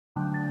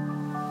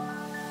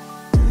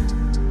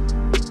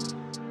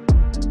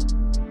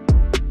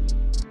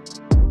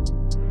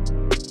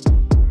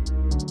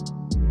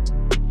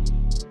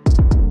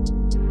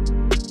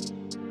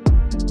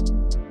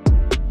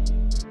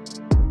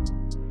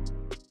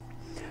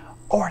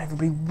Alright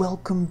everybody,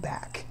 welcome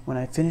back. When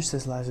I finished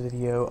this last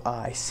video,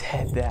 I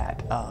said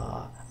that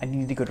I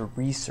needed to go to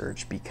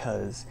research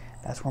because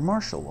that's where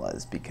Marshall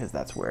was, because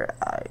that's where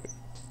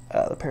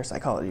the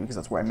parapsychology, because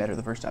that's where I met her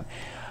the first time.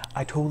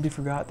 I totally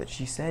forgot that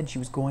she said she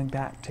was going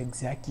back to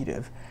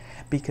executive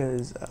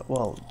because,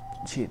 well,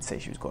 she didn't say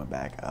she was going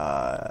back.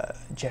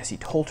 Jesse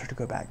told her to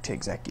go back to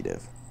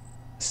executive.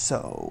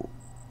 So,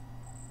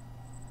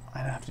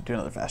 I don't have to do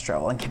another fast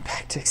travel and get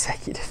back to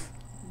executive.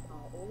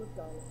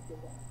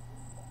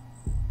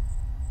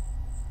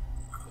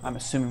 I'm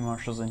assuming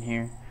Marshall's in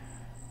here.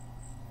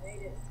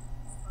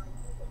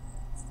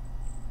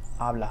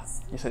 Habla.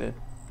 Yes, I did.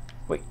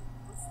 Wait.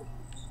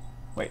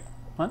 Wait.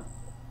 What?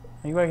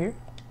 Are you right here?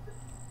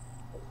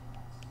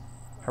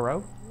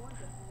 Hello?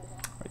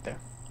 Right there.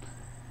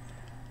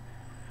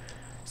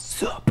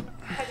 Sup?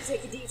 I had to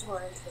take a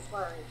detour into the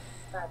quarry,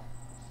 but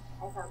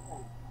I found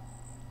them.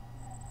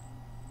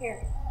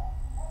 Here.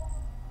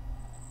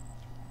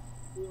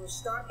 We will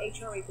start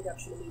HRA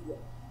production immediately.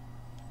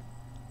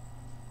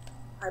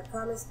 I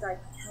promised I'd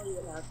tell you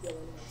about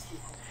Dylan once we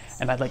have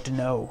this. And I'd like to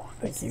know.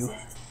 Thank This you. is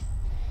it.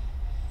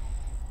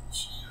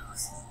 She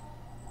knows.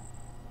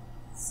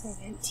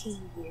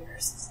 17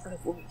 years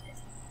I've waited.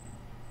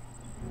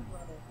 My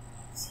brother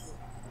was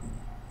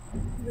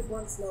here. He was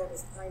once known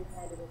as Prime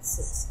Candidate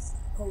 6,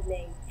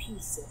 codenamed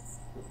P6.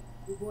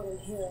 We brought him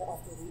here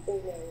after the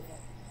ordinary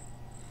event.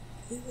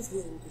 He was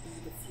willing to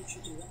be the future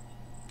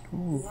director.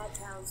 Ooh. He had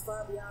talents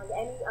far beyond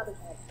any other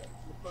candidate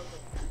in the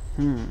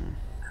program.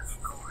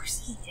 Of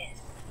course he did.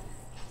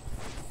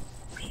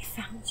 We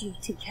found you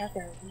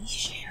together. We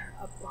share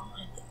a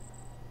bond.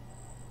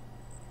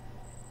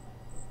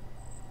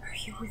 Are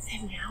you with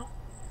him now?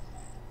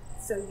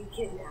 So you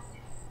kidnapped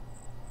him.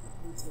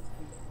 We took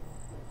him.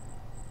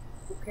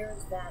 Your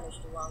parents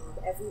vanished along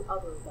with every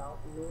other adult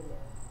in your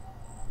marriage.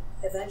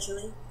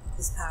 Eventually,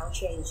 his power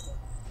changed him.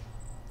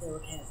 There were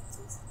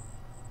casualties.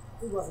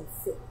 He wasn't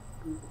fit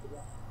to be with the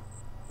rest.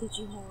 Did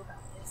you know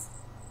about this?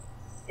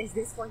 Is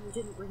this why you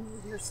didn't bring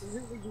me here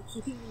sooner? Were you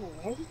keeping him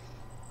away?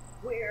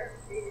 Where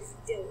is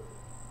Dylan?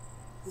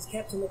 He's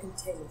kept in the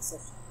containment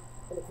section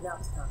in the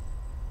Panopticon.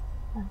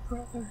 My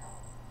brother.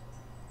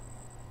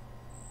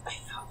 I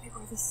thought we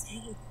were the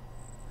same.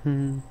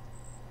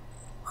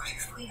 What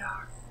if we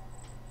are?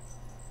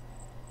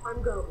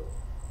 I'm going.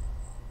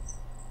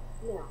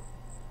 No.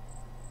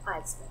 I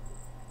expect it.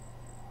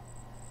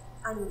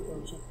 I need to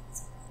go check it.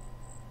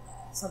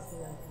 Something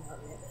I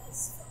cannot let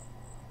his phone.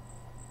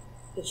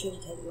 It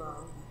shouldn't take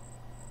long.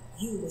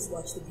 You must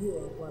watch the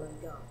bureau while I'm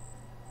gone.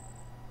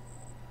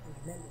 And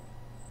remember,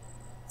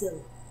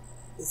 Dylan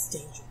is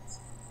dangerous.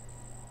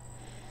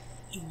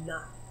 Do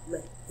not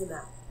let him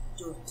out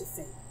during the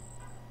fate.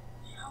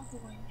 How do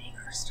I make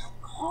her stop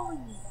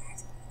calling me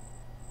that?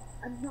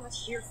 I'm not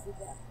here for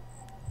them.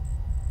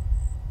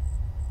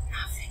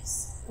 Nothing's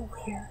simple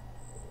here.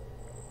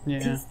 Yeah.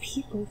 These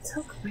people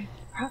took my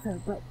brother,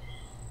 but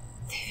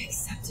they've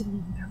accepted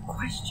me without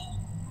question.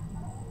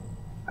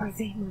 Are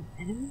they my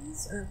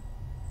enemies or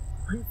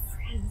my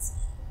friends?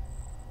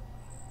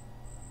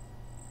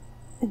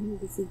 I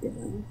need to see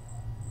Dylan.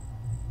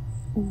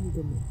 I need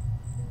to know.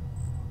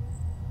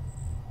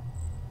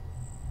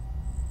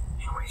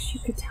 I wish you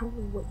could tell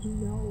me what you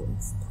know and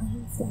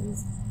explain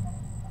things.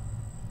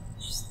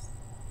 Just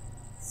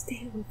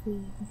stay with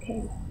me,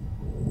 okay?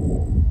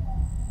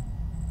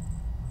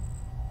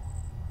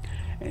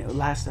 And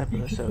last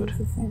episode, I could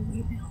use a friend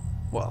right now.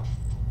 well,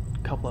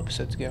 a couple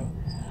episodes ago,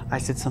 I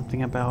said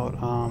something about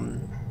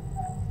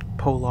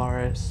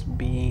Polaris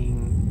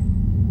being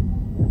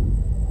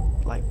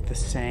like the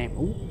same.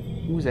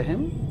 Ooh, was that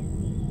him?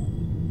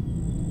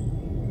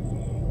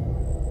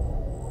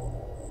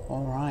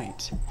 All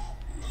right.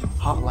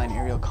 Hotline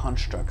aerial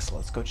constructs.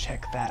 Let's go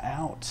check that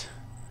out.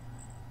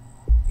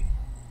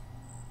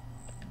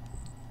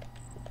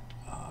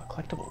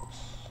 Collectibles.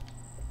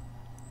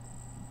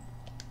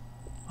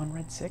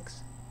 Unread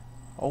 6?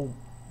 Oh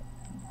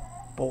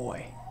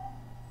boy.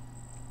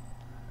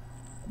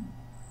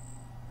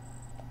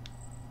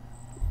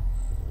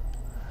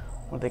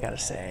 What do they gotta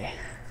say?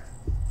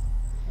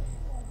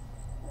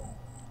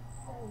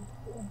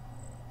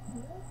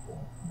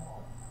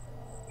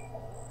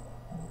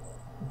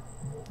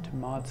 To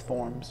mods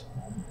forms,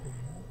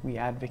 we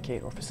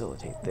advocate or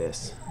facilitate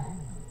this.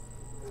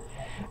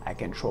 At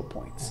control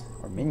points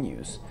or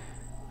menus,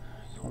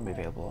 this won't be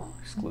available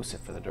exclusive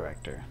for the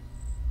director.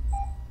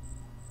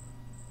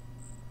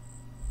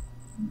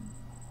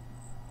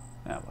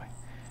 Oh boy.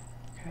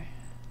 Okay.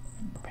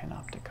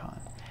 Panopticon.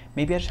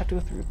 Maybe I just have to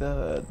go through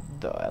the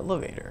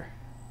elevator.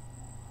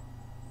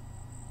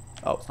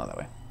 Oh, it's not that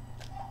way.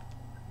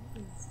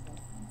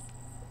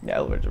 The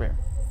elevator's over here.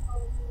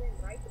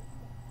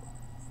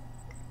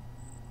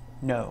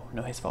 No,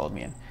 he's followed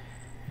me in.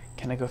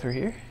 Can I go through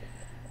here?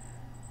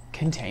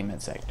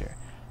 Containment sector.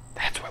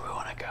 That's where we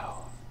want to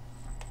go.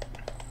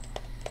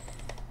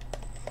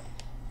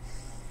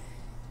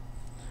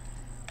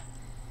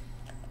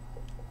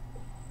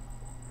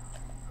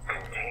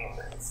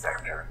 Containment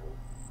sector.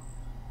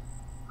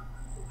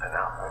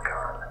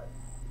 Panopticon.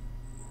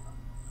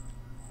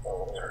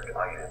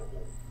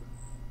 items.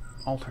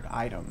 Altered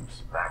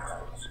items.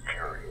 Maximum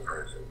security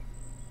prison.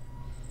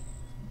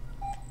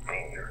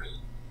 Dangerous.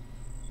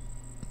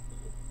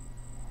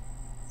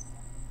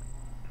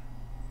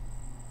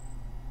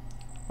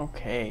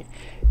 Okay.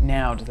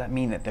 Now, does that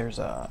mean that there's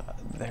a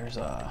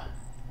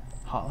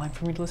hotline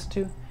for me to listen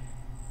to?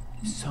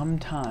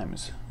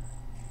 Sometimes.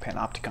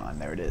 Panopticon,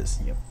 there it is.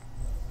 Yep.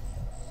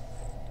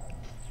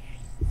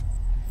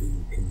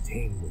 The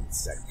containment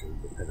sector,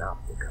 the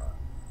Panopticon,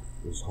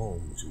 is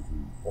home to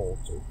the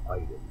altered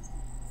items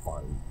we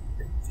find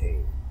and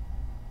contain.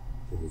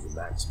 It is a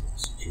maximum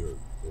security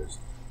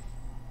prison.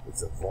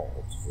 It's a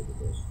vault for the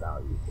most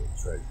valuable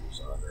treasures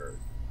on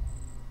Earth.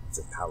 It's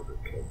a powder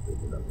keg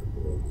big enough to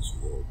blow this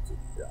world to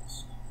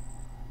dust.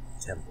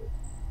 A temple,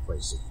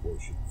 place of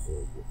worship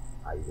filled with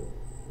idle,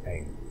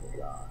 angry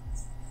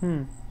gods.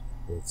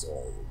 It's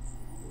all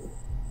real,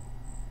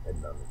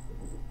 and none of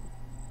them.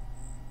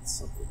 It's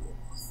something that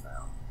was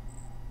found.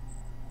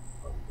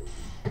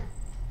 Unbelievable.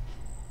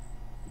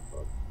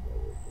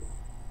 Unknowable.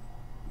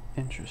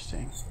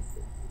 Interesting.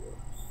 Something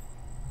worse.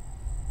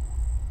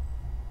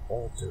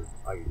 Altered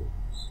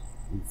items.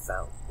 We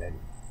found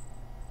many.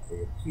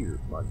 They appear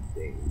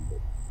mundane,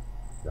 but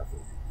nothing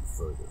could be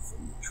further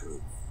from the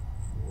truth.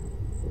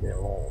 They're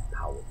all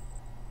powerful,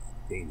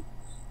 dangerous.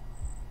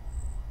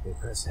 They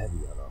press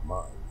heavy on our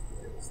minds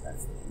because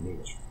that's their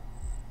nature.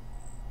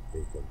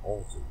 They've been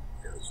altered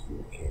because we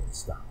can't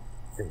stop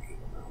thinking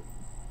about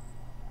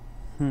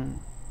them.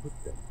 Put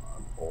them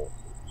on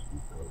altars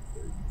because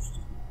there used to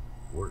be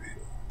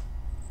worship.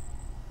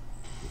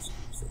 This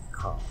keeps them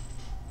calm.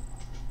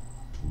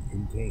 We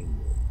contain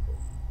them, but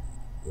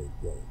they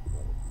don't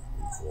want to be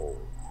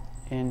controlled.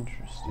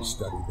 Interesting. We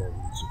study them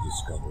to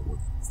discover what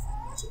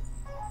this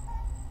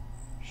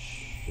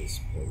place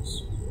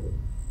was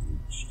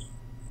reached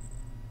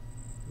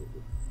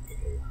with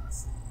chaos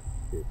and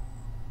big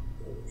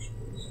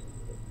emotions.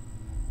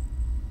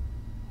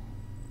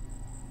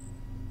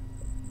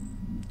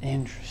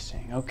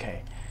 Interesting.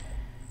 Okay.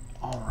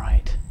 All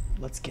right.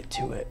 Let's get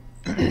to it.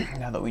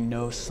 Now that we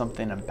know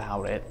something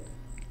about it.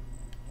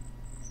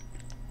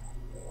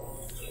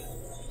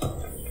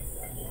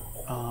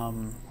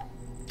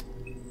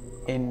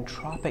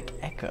 Entropic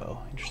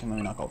Echo. Interesting. Let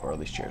me knock over all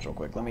these chairs real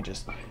quick. Let me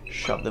just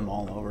shove them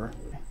all over.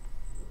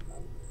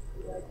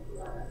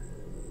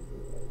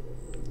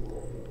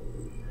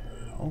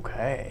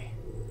 Okay.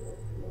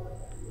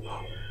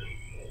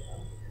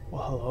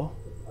 Well,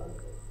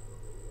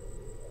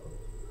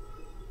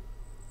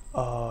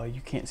 hello.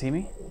 You can't see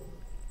me?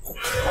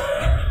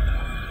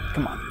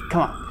 Come on,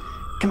 come on,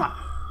 come on,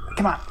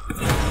 come on.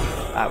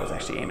 I was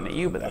actually aiming at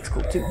you, but that's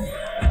cool too.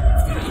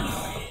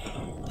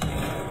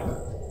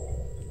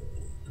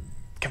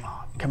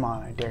 Come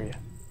on, I dare you.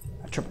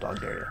 I triple dog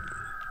dare you.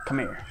 Come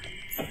here.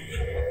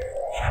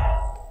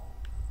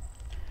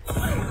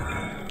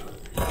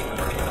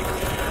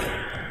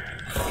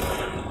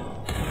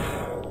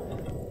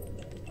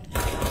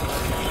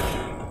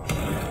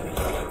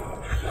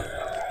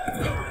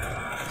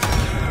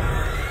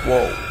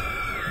 Whoa.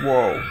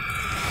 Whoa.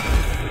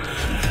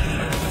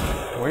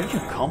 Where did you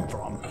come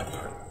from?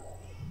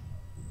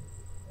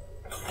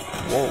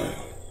 Whoa.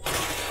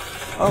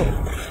 Oh.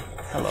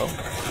 Hello.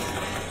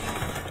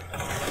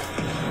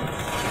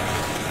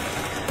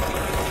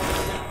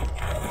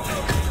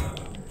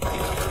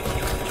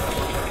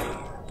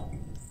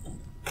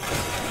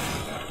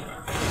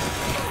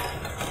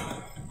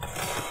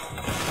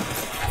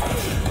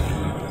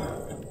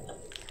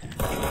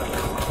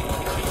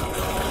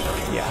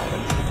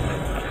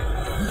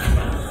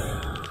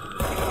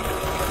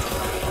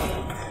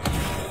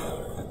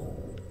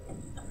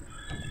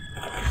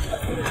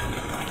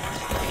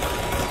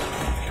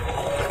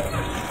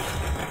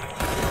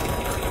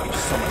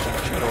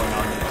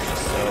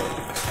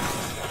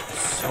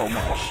 So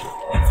much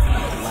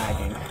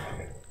lagging.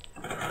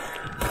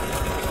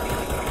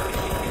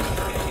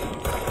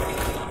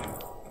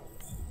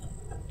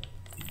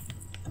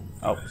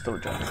 Oh, still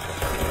jumping.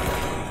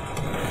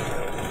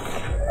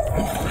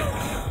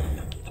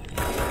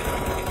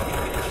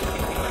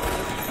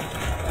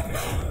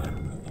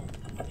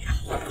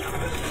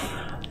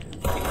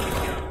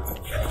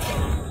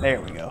 There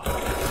we go.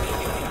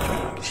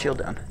 Shield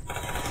down.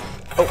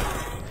 Oh.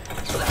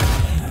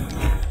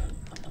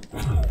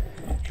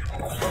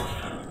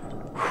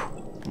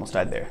 Almost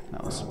died there.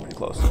 That was pretty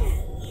close.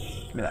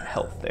 Give me that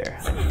health there.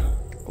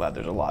 Glad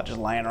there's a lot just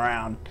lying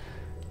around.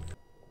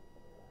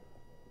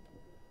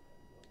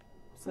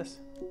 What's this?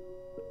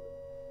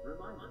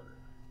 Reminder,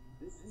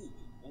 this week,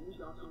 any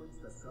documents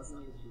that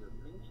suddenly appear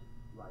pink,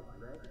 light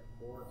red,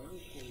 or any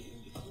shade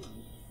in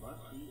between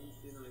must be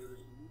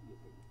incinerated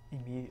immediately.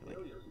 Immediately.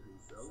 Failure to do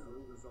so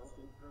will result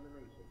in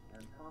termination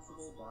and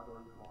possible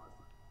bodily harm.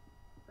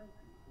 Thank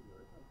you for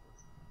your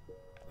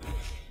attention.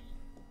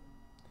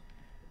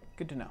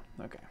 Good to know.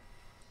 Okay.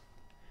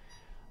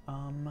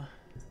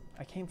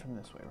 I came from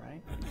this way,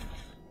 right?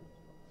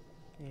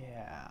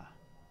 Yeah.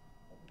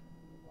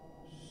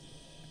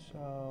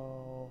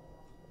 So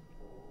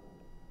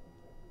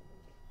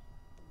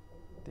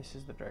this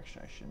is the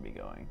direction I should be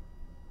going.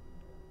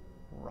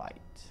 right.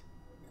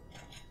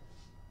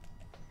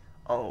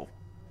 Oh.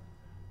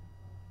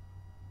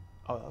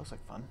 Oh, that looks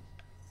like fun.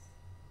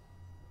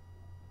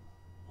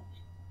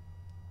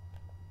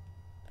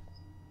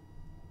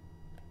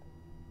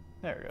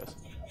 There it goes.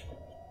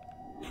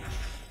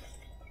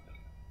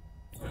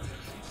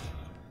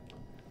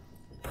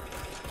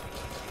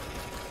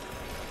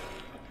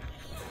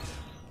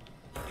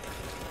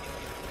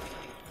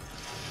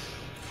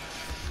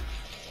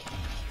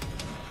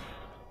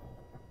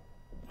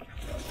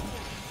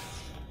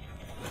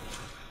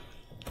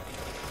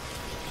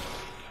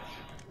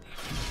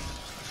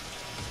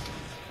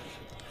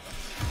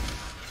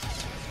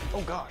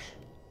 Oh gosh.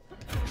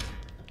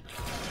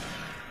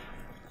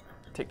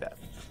 Take that.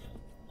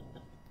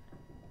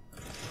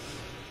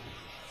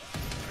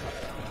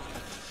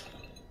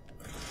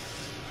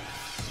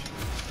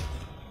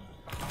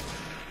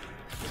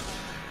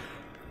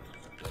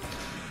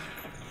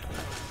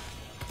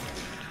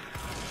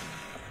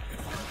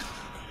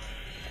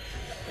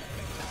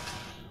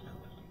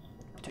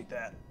 Take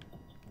that.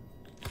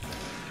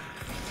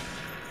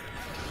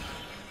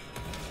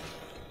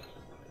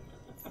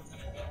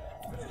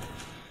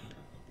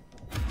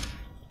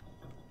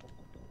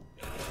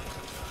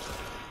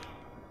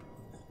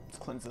 Let's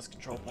cleanse this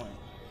control point.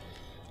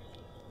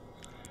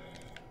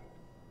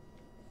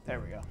 There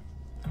we go.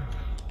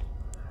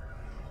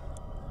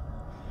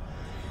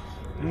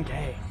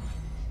 Okay.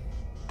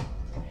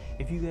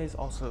 If you guys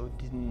also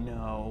didn't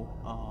know,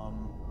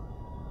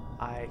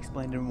 I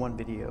explained in one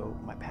video,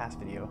 my past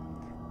video,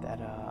 that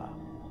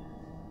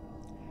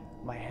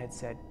my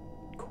headset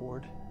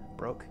cord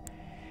broke,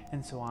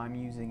 and so I'm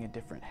using a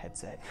different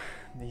headset,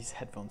 these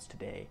headphones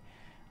today,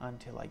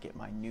 until I get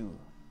my new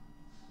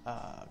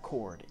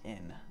cord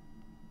in.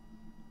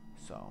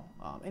 So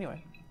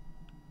anyway,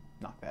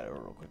 knock that over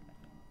real quick.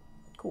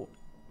 Cool.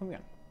 Moving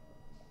on.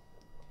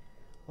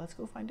 Let's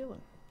go find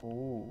Dylan.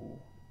 Ooh.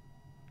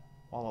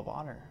 Wall of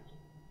Honor.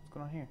 What's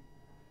going on here?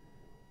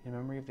 In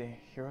memory of the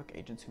heroic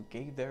agents who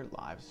gave their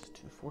lives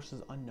to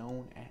forces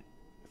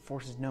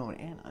known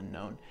and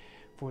unknown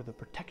for the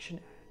protection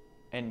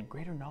and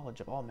greater knowledge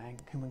of all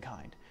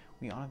humankind,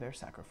 we honor their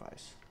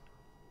sacrifice.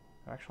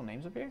 Are there actual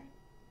names up here?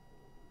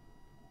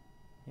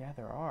 Yeah,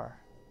 there are.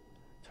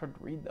 It's hard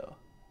to read though.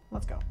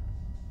 Let's go.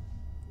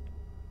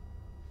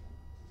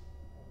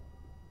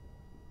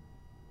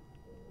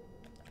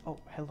 Oh,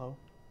 hello.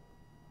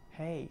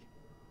 Hey.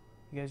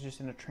 You guys just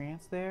in a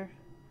trance there?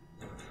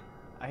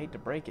 I hate to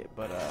break it,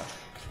 but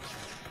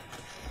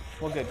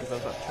well, good, because I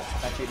was about to touch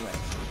it back anyway.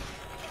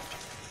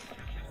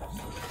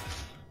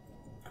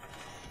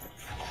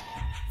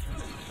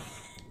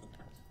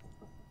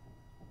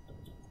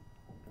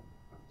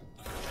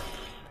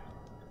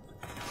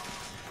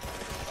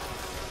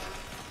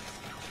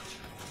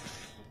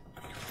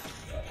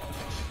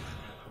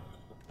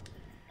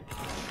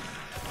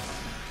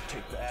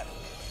 Take that.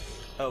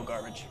 Oh,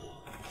 garbage.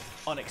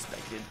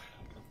 Unexpected.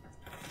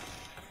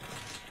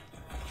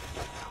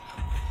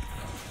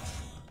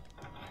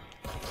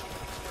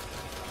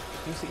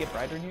 Seems to get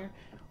brighter in here.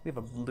 We have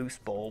a loose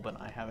bulb and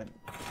I haven't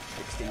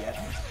fixed it yet.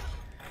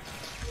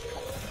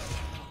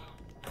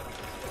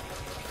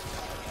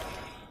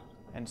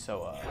 And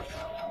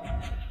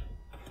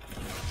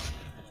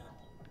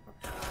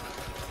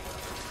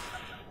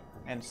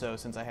so,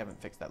 since I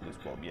haven't fixed that loose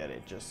bulb yet,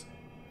 it just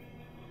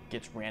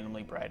gets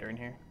randomly brighter in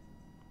here.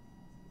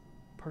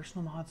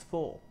 Personal mods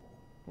full.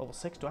 Level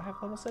 6? Do I have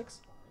level 6?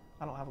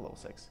 I don't have a level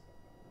 6.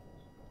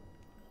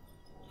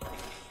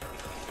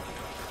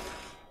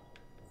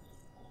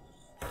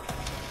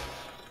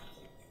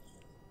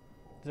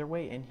 Is there a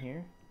way in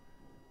here?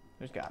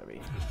 There's gotta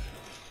be.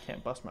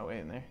 Can't bust my way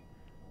in there.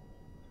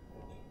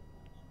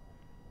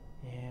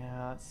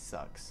 Yeah, that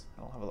sucks.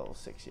 I don't have a level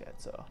 6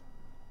 yet, so I'm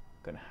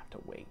gonna have to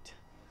wait.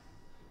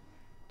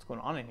 What's going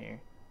on in here?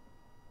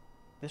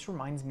 This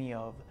reminds me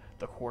of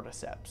the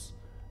cordyceps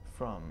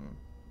from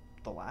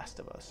The Last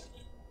of Us.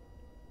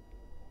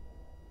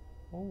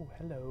 Oh,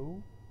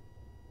 hello.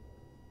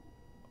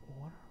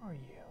 What are you?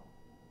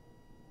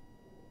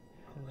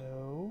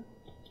 Hello?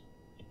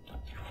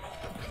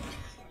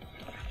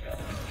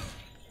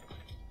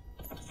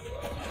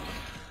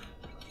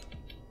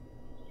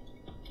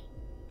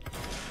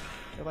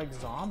 They're like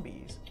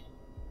zombies.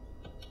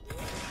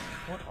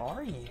 What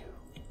are you?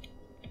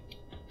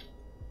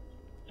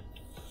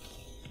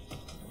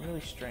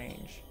 Really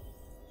strange.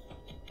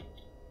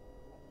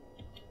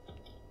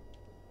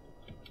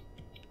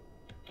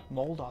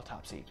 Mold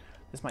autopsy.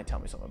 This might tell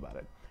me something about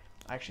it.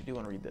 I actually do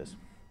want to read this.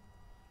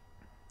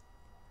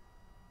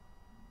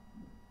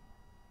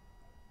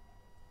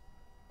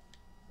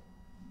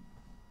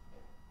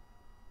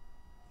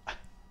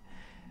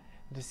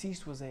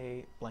 Deceased was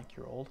a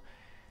blank-year-old.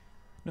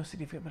 No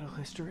significant medical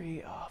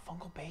history.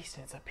 Fungal based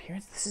in its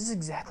appearance. This is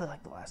exactly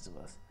like The Last of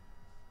Us.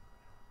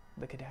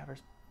 The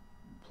cadaver's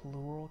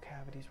pleural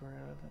cavities were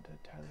relevant to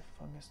entirely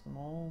fungus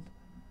mold.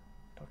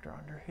 Dr.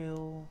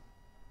 Underhill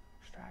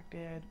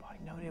extracted. Body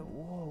noted.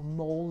 Whoa,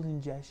 mold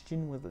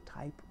ingestion was the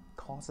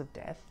cause of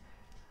death.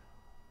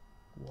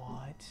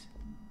 What?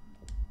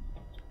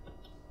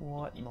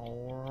 What in the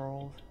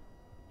world?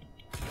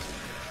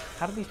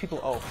 How do these people...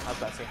 Oh, I was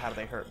about to say, how do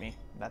they hurt me?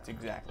 That's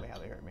exactly how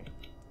they hurt me.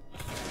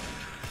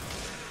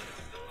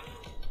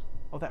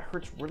 Oh, that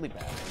hurts really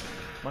bad.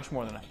 Much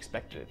more than I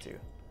expected it to.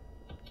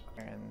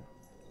 And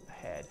the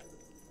head.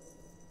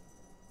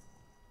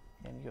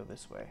 And you go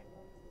this way.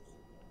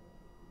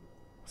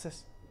 What's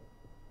this?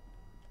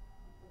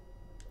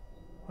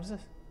 What is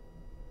this?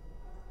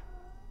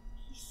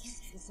 He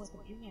said before the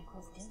Bureau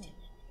caused Dylan.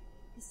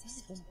 His son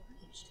had been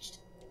punished.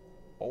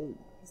 Oh.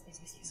 Is there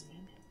this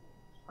man?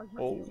 Are you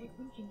Oh. really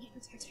thinking he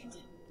protects him?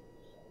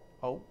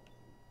 Oh.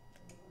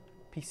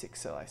 P6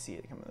 cell, I see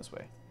it coming this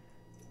way.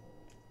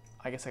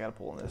 I guess I gotta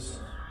pull on this.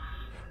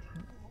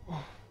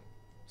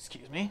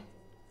 Excuse me.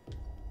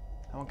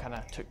 That one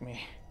kinda took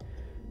me.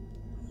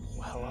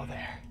 Well, hello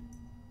there.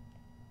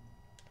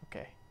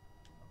 Okay.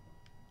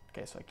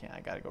 Okay, so I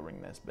gotta go ring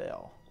this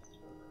bell.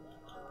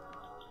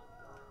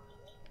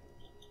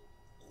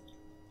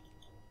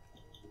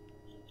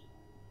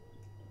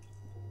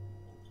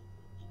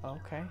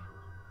 Okay.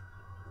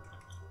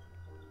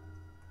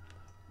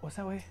 What's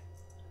that way?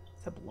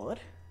 Is that blood?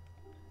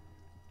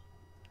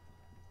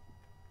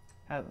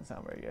 That doesn't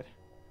sound very good.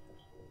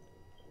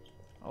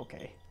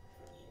 Okay.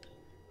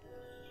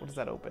 What does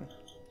that open?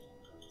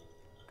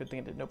 Good thing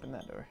it didn't open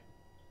that door.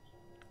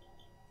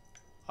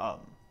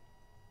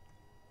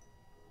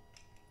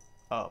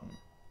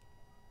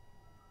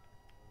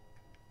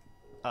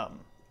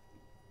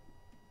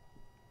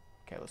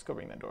 Okay, let's go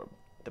ring that door,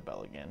 the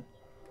bell again.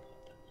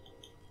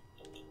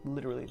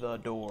 Literally the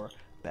door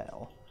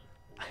bell.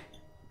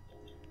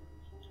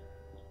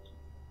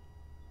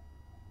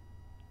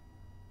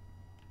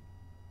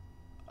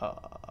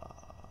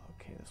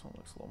 Okay, this one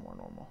looks a little more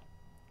normal.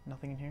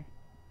 Nothing in here?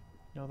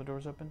 No other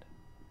doors opened?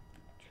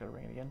 Just gotta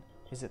ring it again.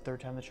 Is it third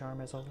time the charm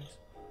as always?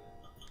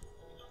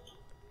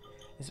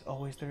 Is it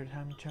always third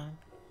time the charm?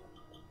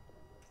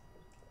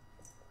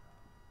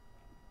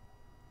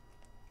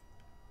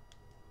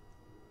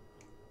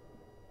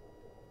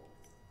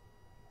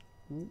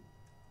 Ooh.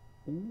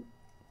 Ooh.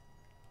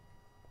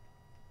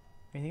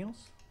 Anything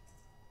else?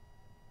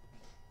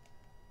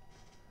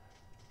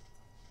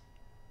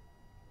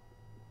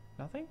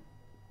 Nothing?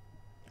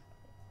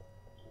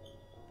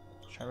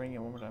 Try ringing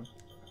it one more time.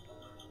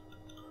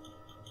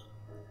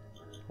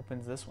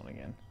 Opens this one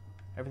again.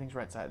 Everything's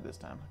right side this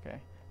time,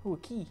 okay. Ooh, a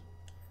key.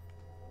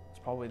 It's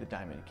probably the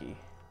diamond key.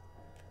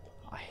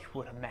 I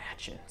would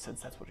imagine,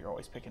 since that's what you're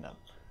always picking up.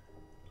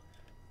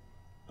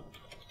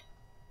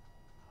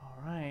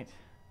 Alright.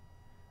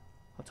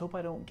 Let's hope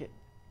I don't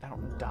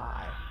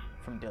die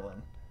from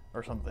Dylan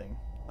or something.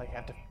 Like I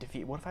have to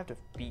defeat, what if I have to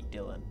beat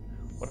Dylan?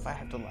 What if I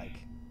have to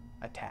like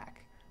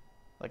attack?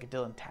 Like if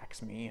Dylan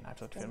attacks me and I have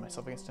to defend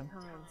myself against him?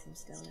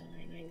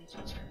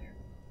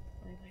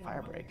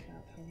 Fire break.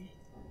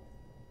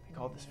 I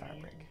call this fire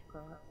break.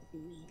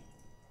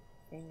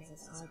 Things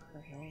as hard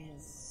for him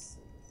as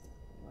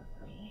work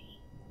for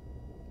me.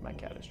 My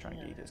cat is trying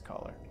to eat his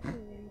collar.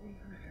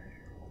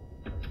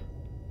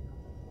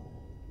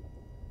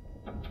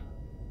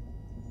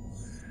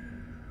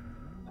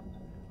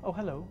 Oh,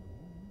 hello.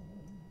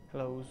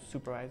 Hello,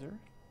 supervisor.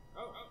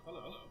 Oh,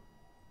 hello.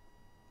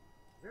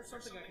 Is there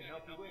something I can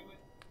help you with?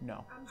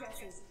 No. I'm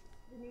Jesse,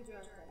 the new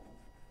director.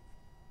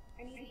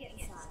 I need to get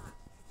inside.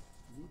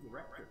 New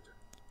director.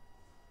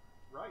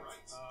 Right.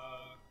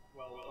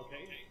 Well,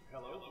 okay.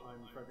 Hello,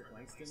 I'm Frederick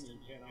Langston, the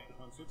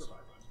Panopticon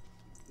supervisor.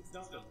 It's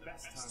not the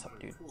best time for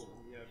a tour.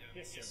 We have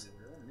hiss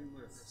everywhere,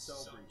 numerous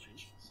cell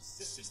breaches,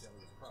 system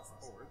failures across the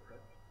board,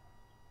 but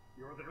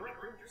you're the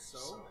director,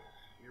 so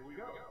here we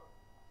go.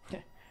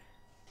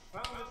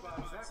 Founded by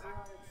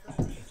Zachariah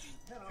Trench,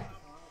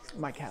 Panopticon.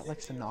 My cat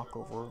likes to knock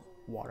over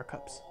water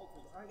cups.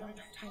 I don't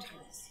have time for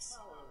this.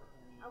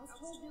 I was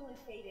told Dylan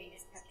fading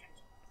is kept.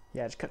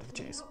 Yeah, just cut to the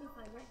Can you chase. help me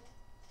find her?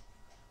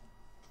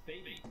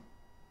 Fading.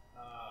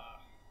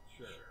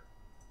 Sure.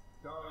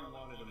 Darling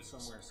wanted him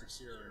somewhere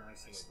secure and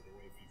isolated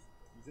away from you.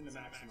 He's in the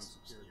maximum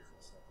security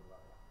cell at the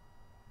level.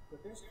 But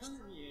there's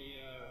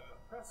currently a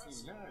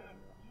pressing matter.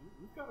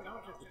 We've got an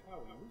object of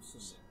power loose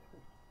in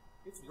there.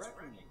 It's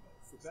wrecking me.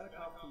 It's the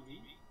Betakov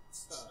TV.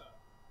 It's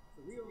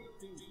a real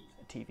doozy.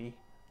 A TV.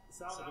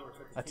 Salvador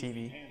took A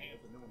TV. handle,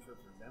 but no one's heard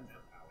from them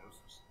for hours.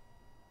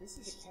 This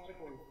is a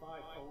Category 5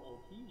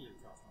 OOP we're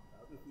talking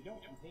about. If we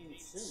don't contain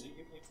it soon,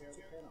 it will tear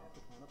the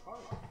Panopticon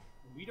apart.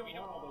 And we don't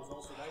want all those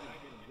altered items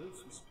getting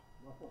loose.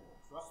 No,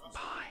 trust me.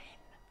 Fine.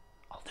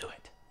 I'll do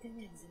it.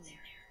 Dylan's in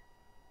there.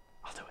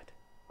 I'll do it.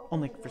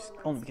 Only because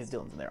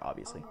Dylan's in there,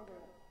 obviously.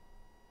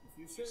 If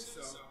you say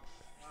so.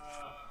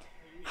 I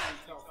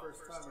usually tell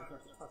first timers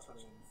not to touch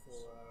anything, so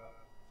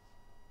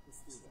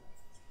just do that.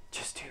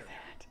 Just do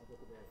that. I'll get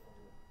the door for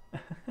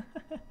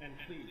you. And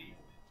please,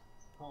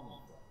 call me.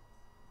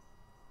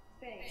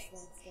 Thanks,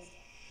 Langston.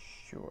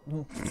 Sure.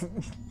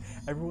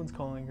 Everyone's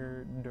calling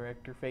her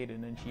Director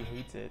Faden and she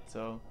hates it,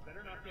 so...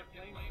 Better not get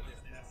blamed for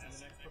this mess in the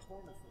next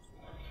performance this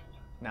week.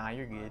 Nah,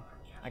 you're good.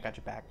 I got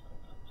your back.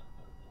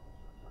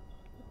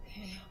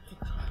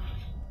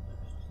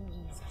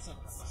 Dylan's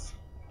close.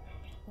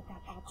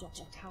 But that object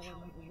of power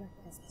might wreck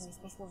this place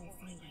before I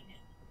find it.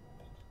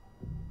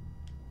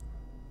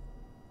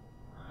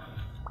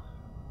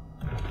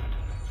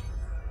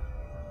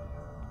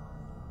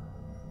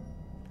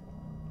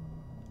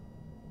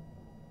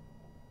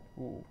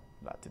 Ooh,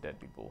 lots of dead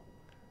people.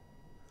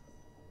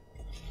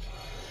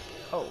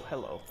 Oh,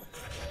 hello.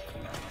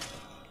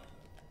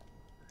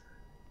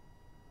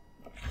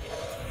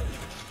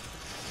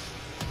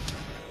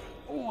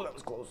 Oh, that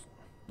was close.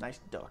 Nice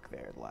duck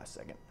there at the last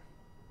second.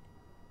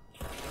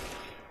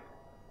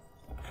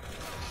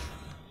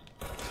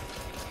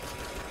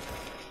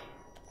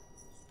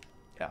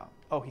 Yeah.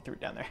 Oh, he threw it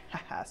down there.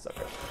 Haha,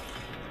 sucker.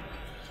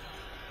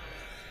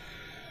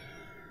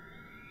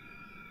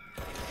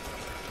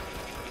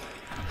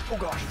 Oh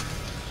gosh.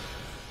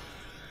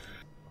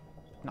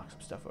 Knock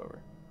some stuff over.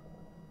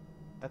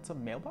 That's a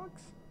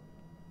mailbox?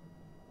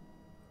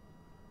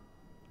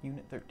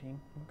 Unit 13.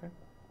 Okay.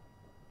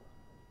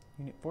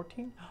 Unit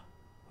 14?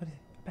 What is it?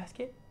 A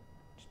basket?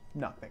 Just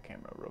knock that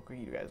camera real quick.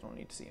 You guys don't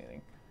need to see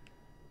anything.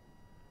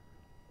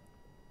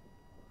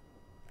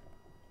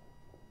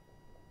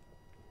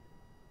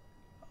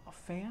 A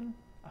fan?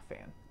 A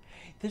fan.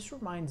 This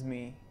reminds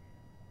me,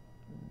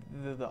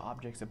 the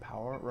objects of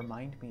power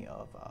remind me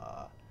of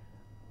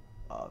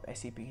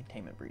SCP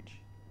Containment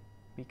Breach,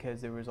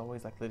 because there was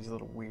always like these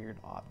little weird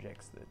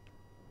objects that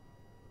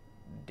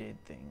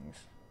did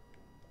things.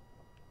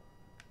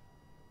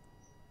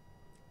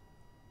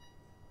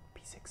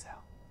 P6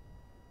 cell.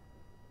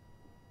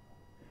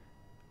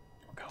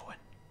 We're going.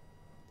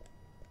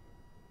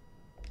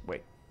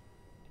 Wait,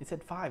 it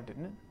said 5,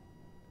 didn't it?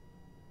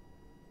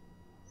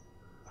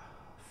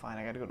 Fine,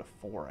 I gotta go to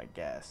 4, I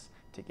guess,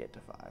 to get to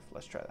 5.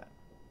 Let's try that.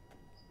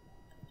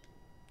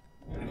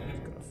 Let's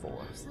go to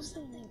 4.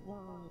 Something went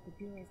wrong with the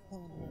Bureau's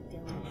plan to make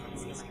Dylan.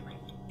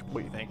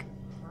 What do you think?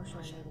 Marshall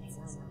made it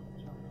sound like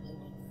he killed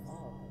Dylan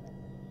fall, but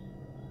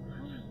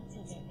how much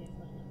of it is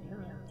what the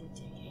Bureau did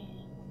to him?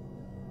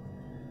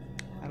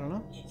 I don't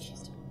know.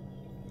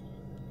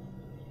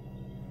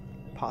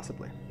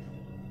 Possibly.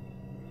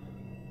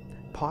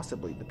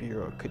 Possibly the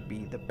Bureau could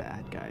be the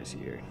bad guys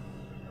here.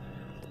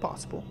 It's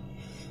possible.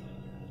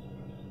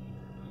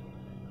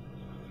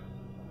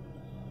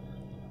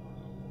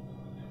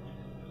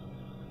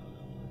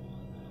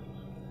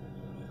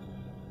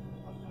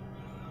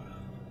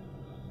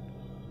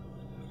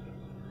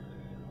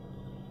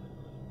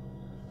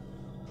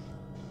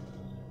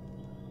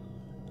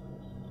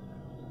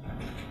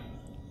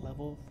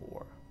 Level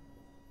 4.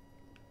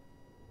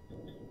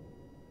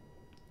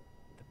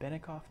 The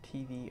Benikoff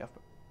TV of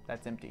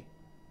that's empty.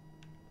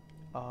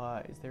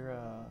 Is there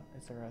a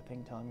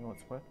thing telling me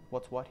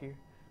what's what here?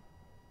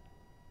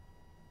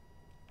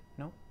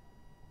 No?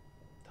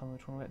 Tell me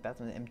which one. That's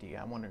an empty.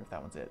 I'm wondering if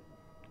that one's it,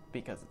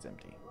 because it's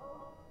empty.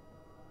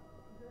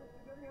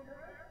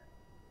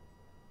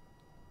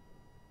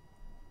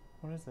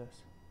 What is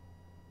this?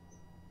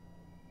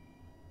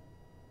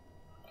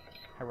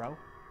 Hello?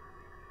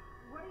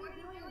 What are you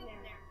doing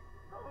in there?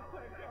 Oh,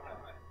 thank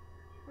God!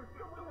 But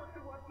someone has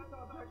to watch this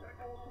object at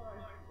all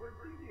times, or it's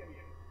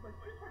deviating. My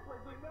super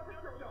brain will never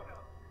showed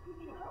up. Can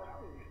you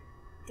help me?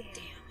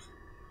 Damn.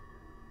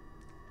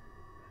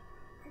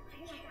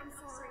 Okay, I'm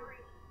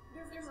sorry.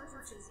 There's an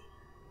emergency.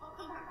 I'll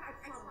come back, I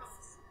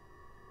promise.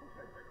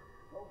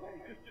 Okay,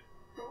 just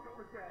don't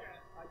forget.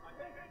 I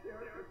can't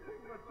stare for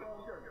too much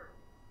longer.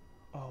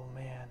 Oh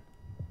man.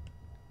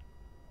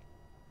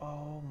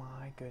 Oh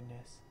my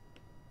goodness.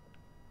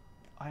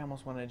 I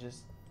almost want to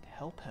just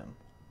help him.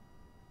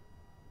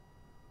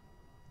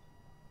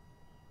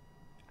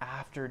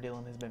 After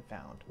Dylan has been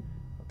found.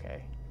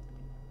 Okay.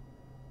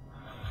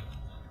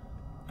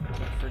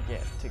 Don't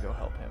forget to go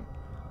help him.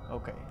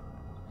 Okay.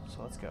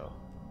 So let's go.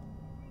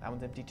 That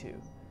one's empty too.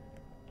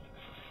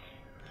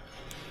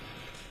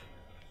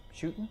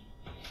 Shooting?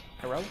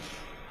 Hello?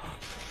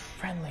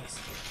 Friendlies.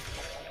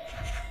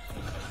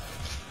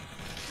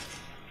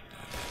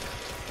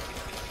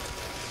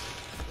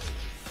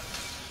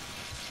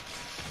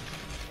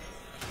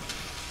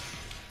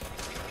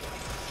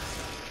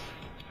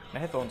 My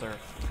headphones are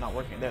not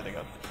working. There they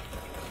go.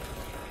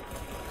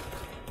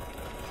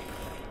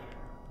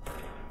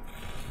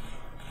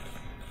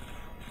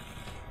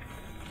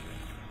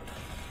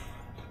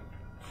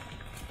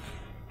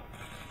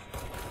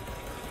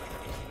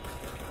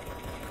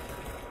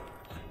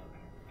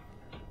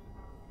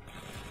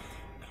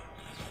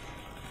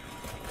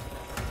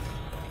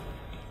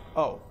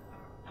 Oh,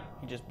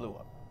 he just blew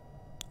up.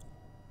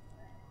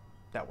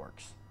 That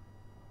works.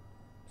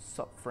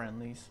 Sup,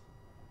 friendlies.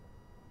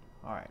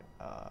 Alright,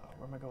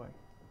 where am I going?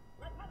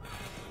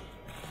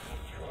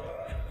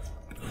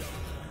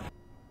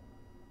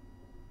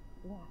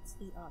 That's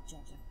the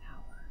object of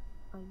power.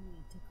 I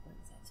need to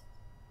cleanse it.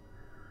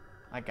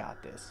 I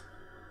got this.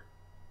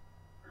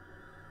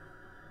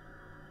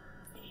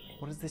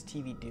 What does this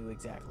TV do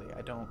exactly?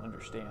 I don't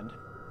understand.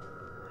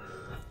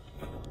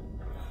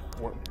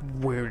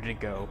 Where did it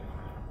go?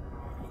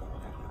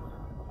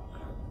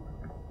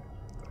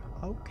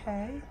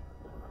 Okay.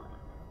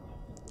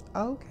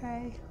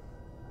 Okay.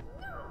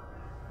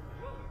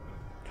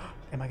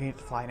 Am I going to get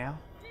to fly now?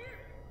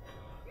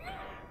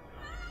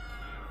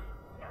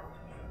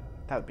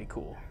 That would be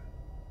cool.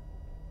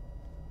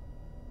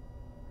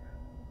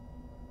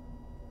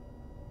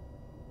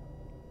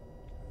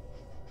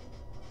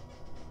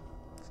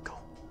 Let's go.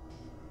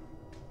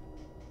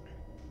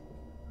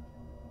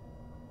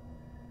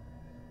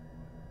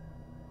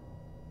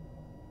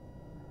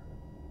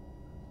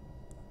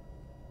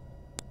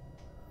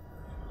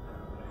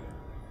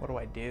 What do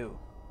I do?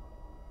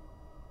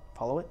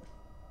 Follow it?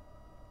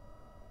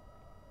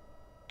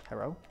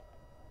 Hello?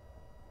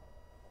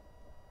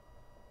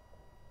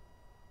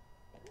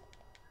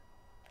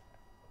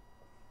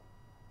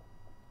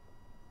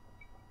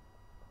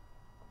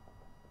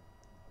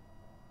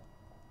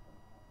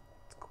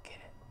 Let's go get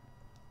it.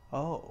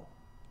 Oh.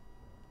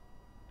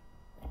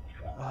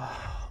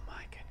 Oh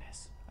my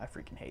goodness. I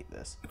freaking hate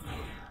this. Did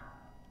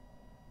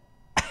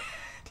I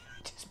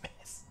just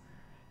miss?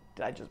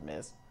 Did I just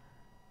miss?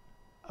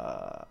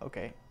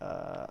 Okay.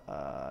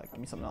 Give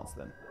me something else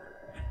then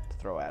to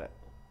throw at it.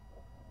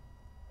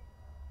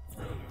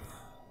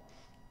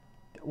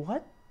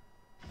 What?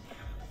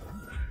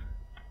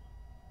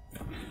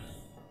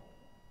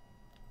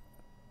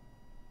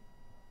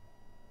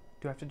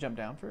 Do I have to jump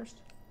down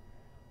first?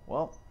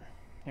 Well,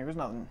 here goes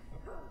nothing.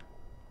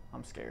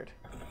 I'm scared.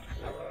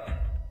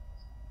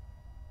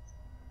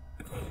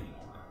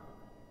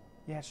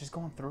 Yeah, it's just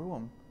going through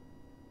them.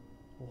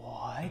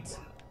 What?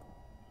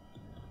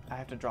 I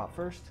have to drop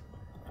first?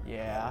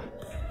 Yeah.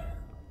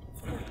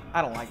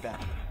 I don't like that.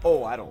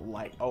 Oh, I don't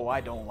like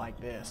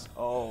this.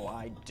 Oh,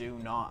 I do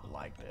not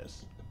like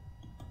this.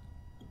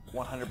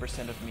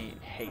 100% of me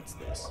hates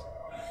this.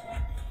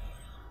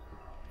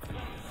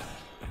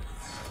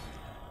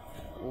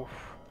 Oof.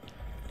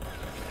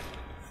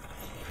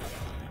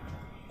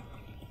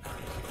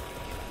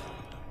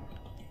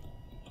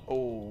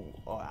 Oh,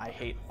 I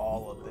hate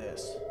all of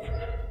this.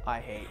 I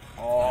hate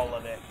all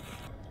of it.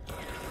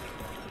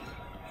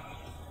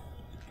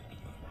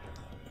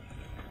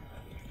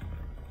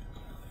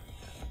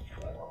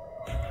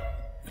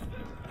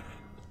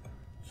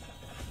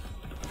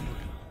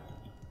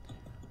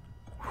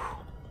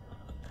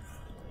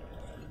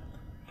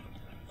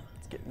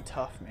 Getting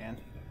tough, man.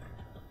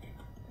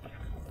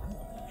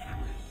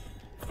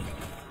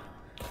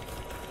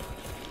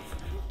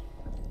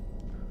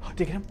 Oh,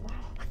 did I get him?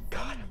 I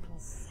got him.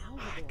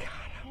 I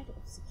got him.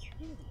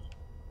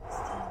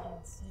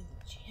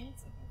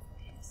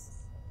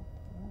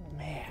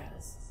 Man.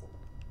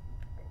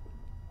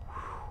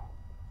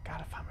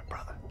 Gotta find my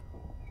brother.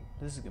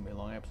 This is gonna be a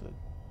long episode.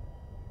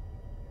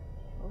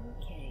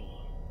 Okay.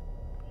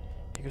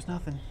 Here goes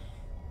nothing.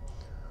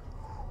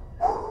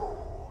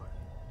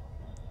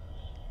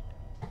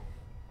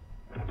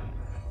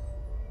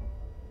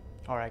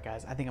 Alright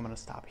guys, I think I'm going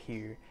to stop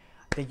here.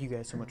 Thank you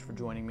guys so much for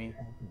joining me.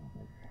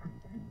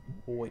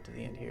 We'll wait to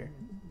the end here.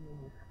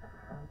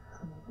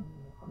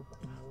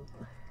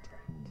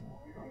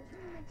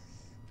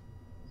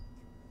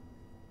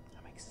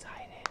 I'm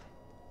excited.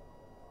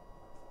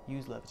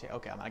 Use Levitate.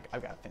 Okay,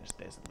 I've got to finish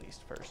this at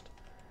least first.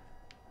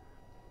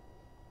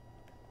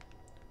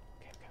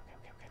 Okay.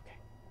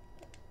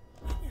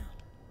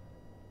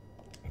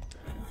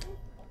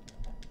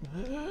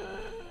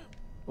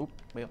 Oop,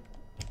 well.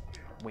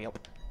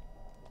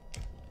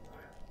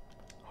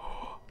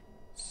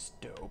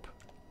 Dope.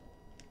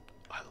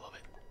 I love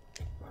it.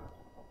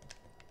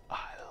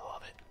 I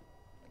love it.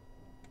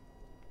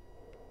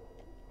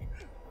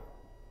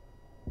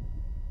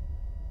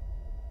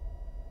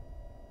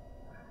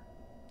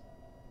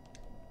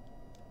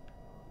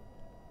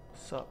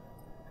 What's up?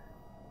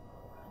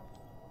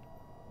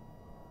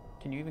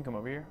 Can you even come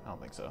over here? I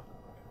don't think so.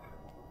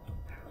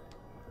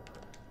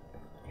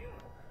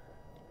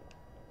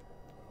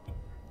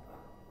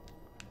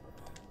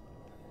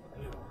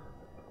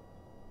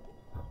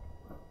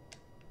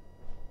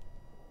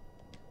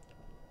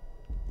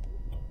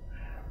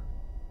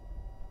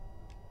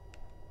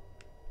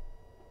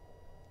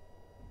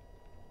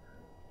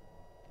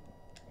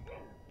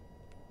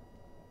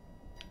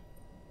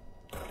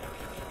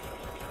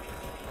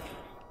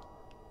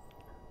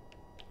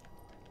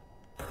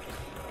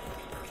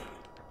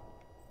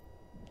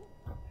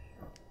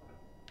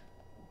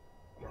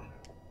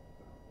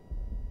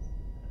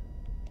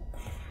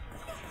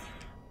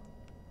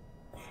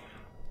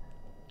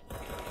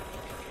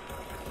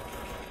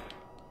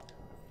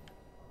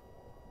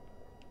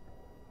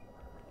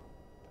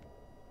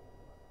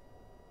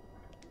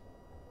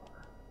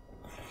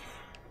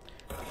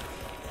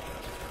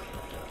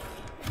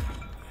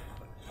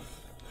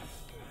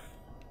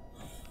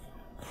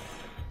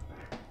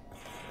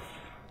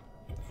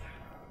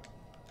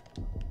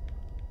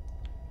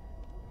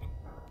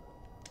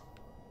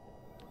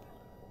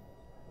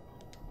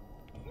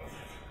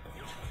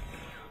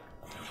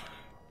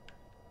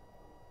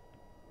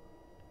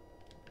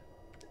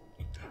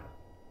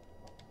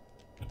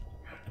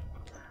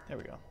 There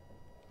we go.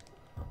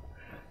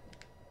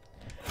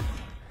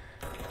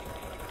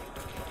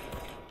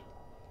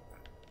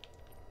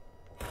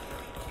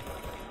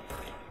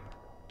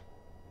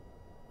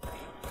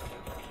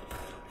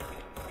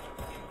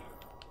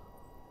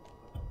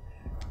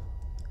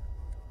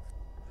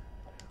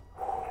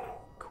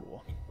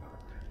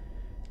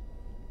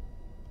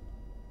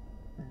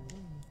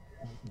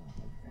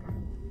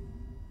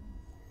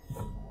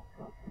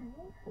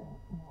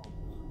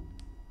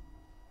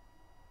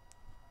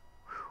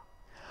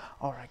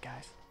 Alright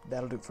guys,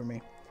 that'll do it for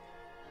me.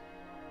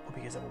 Hope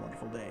you guys have a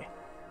wonderful day.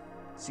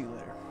 See you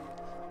later.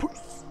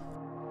 Peace.